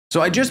So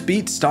I just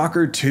beat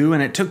Stalker 2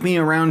 and it took me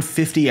around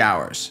 50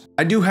 hours.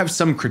 I do have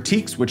some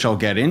critiques which I'll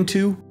get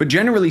into, but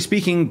generally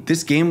speaking,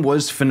 this game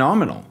was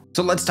phenomenal.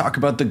 So let's talk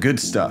about the good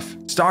stuff.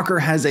 Stalker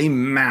has a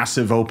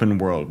massive open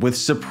world with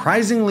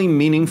surprisingly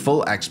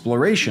meaningful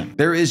exploration.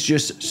 There is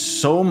just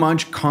so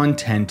much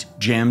content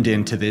jammed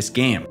into this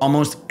game.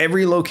 Almost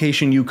every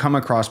location you come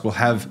across will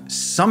have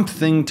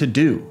something to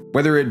do,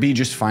 whether it be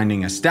just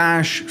finding a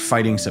stash,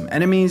 fighting some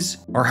enemies,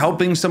 or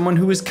helping someone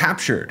who is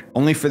captured,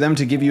 only for them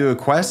to give you a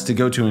quest to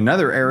go to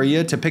another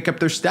area to pick up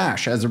their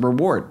stash as a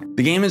reward.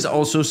 The game is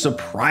also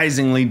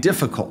surprisingly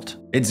difficult.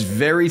 It's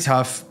very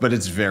tough, but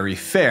it's very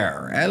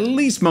fair, at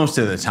least most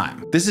of the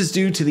time. This is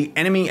due to the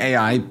enemy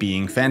AI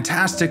being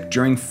fantastic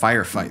during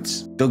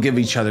firefights. They'll give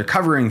each other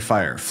covering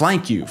fire,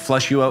 flank you,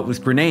 flush you out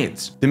with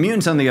grenades. The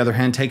mutants, on the other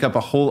hand, take up a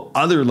whole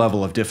other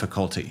level of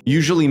difficulty,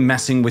 usually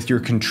messing with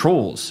your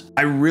controls.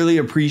 I really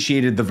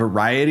appreciated the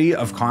variety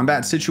of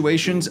combat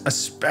situations,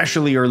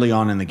 especially early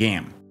on in the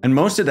game. And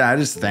most of that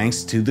is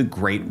thanks to the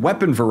great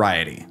weapon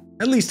variety.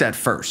 At least at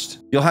first.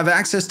 You'll have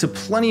access to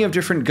plenty of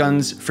different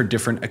guns for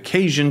different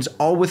occasions,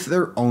 all with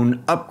their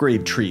own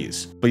upgrade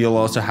trees. But you'll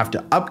also have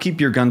to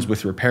upkeep your guns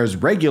with repairs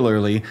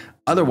regularly,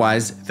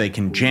 otherwise they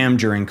can jam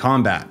during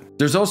combat.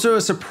 There's also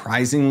a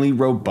surprisingly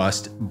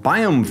robust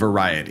biome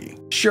variety.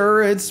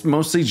 Sure, it's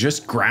mostly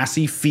just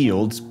grassy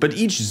fields, but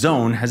each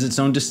zone has its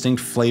own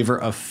distinct flavor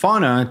of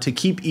fauna to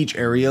keep each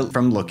area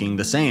from looking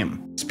the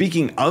same.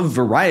 Speaking of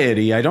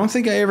variety, I don't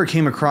think I ever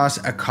came across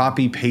a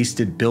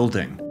copy-pasted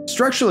building.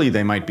 Structurally,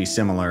 they might be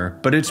similar,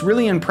 but it's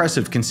really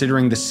impressive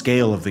considering the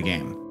scale of the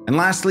game. And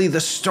lastly,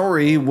 the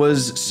story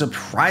was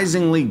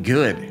surprisingly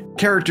good.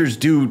 Characters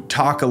do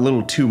talk a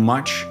little too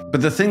much,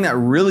 but the thing that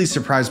really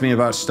surprised me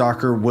about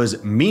Stalker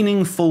was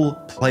meaningful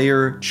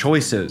player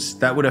choices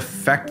that would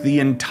affect the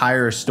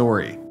entire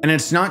story. And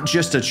it's not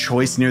just a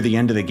choice near the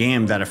end of the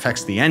game that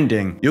affects the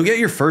ending. You'll get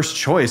your first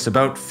choice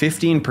about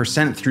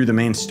 15% through the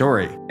main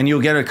story, and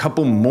you'll get a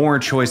couple more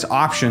choice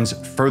options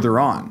further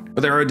on.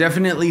 But there are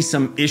definitely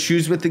some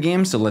issues with the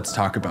game, so let's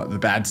talk about the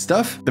bad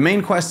stuff. The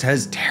main quest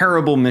has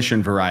terrible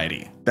mission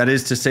variety. That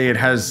is to say, it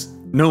has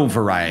no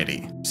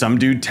variety. Some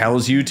dude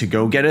tells you to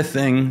go get a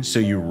thing, so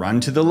you run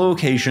to the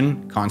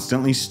location,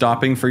 constantly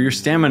stopping for your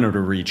stamina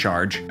to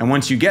recharge, and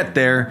once you get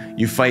there,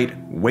 you fight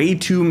way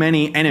too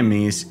many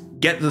enemies,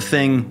 get the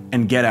thing,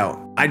 and get out.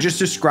 I just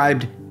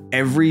described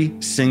every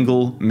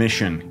single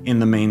mission in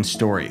the main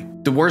story.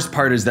 The worst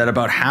part is that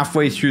about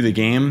halfway through the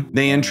game,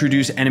 they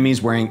introduce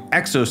enemies wearing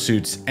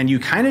exosuits, and you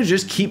kind of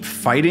just keep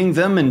fighting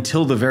them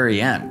until the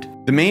very end.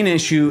 The main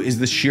issue is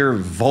the sheer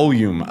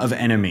volume of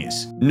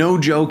enemies. No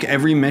joke,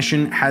 every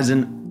mission has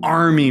an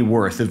army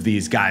worth of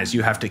these guys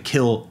you have to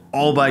kill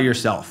all by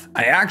yourself.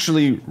 I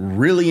actually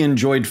really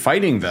enjoyed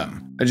fighting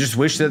them. I just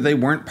wish that they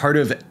weren't part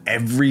of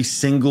every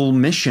single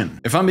mission.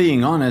 If I'm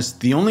being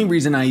honest, the only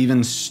reason I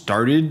even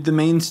started the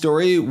main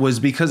story was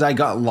because I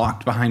got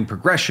locked behind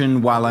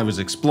progression while I was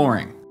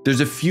exploring. There's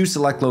a few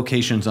select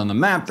locations on the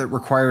map that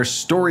require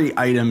story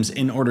items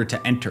in order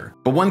to enter.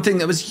 But one thing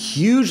that was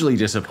hugely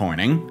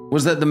disappointing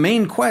was that the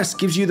main quest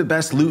gives you the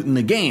best loot in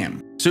the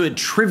game, so it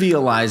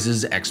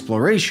trivializes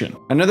exploration.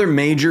 Another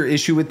major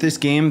issue with this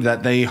game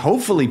that they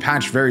hopefully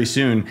patch very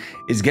soon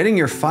is getting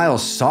your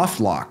files soft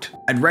locked.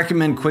 I'd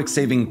recommend quick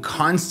saving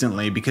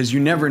constantly because you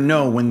never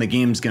know when the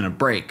game's gonna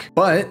break.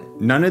 But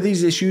none of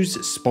these issues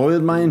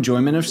spoiled my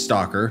enjoyment of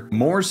Stalker,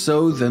 more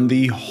so than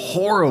the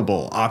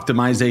horrible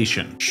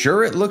optimization.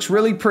 Sure, it looks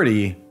really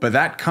pretty, but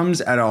that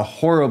comes at a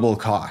horrible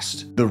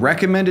cost. The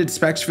recommended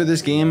specs for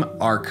this game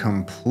are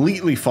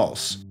completely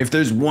false. If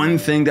there's one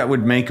thing that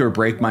would make or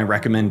break my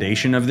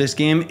recommendation of this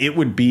game, it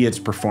would be its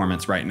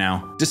performance right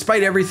now.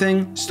 Despite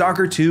everything,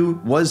 Stalker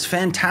 2 was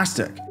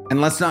fantastic. And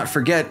let's not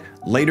forget,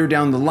 later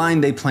down the line,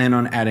 they plan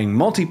on adding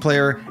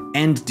multiplayer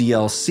and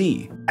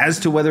DLC. As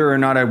to whether or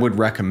not I would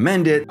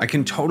recommend it, I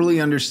can totally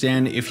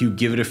understand if you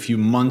give it a few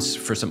months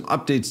for some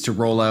updates to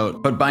roll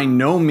out, but by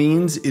no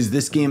means is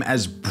this game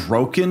as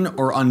broken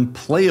or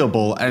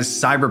unplayable as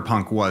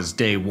Cyberpunk was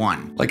day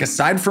one. Like,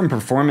 aside from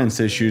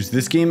performance issues,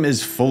 this game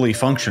is fully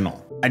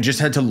functional. I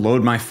just had to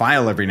load my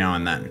file every now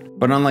and then.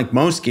 But unlike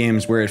most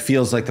games where it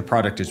feels like the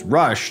product is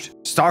rushed,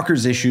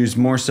 Stalker's issues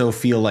more so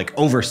feel like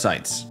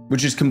oversights,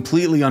 which is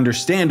completely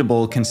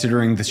understandable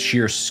considering the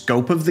sheer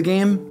scope of the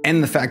game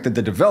and the fact that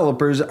the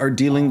developers are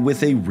dealing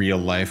with a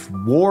real-life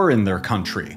war in their country.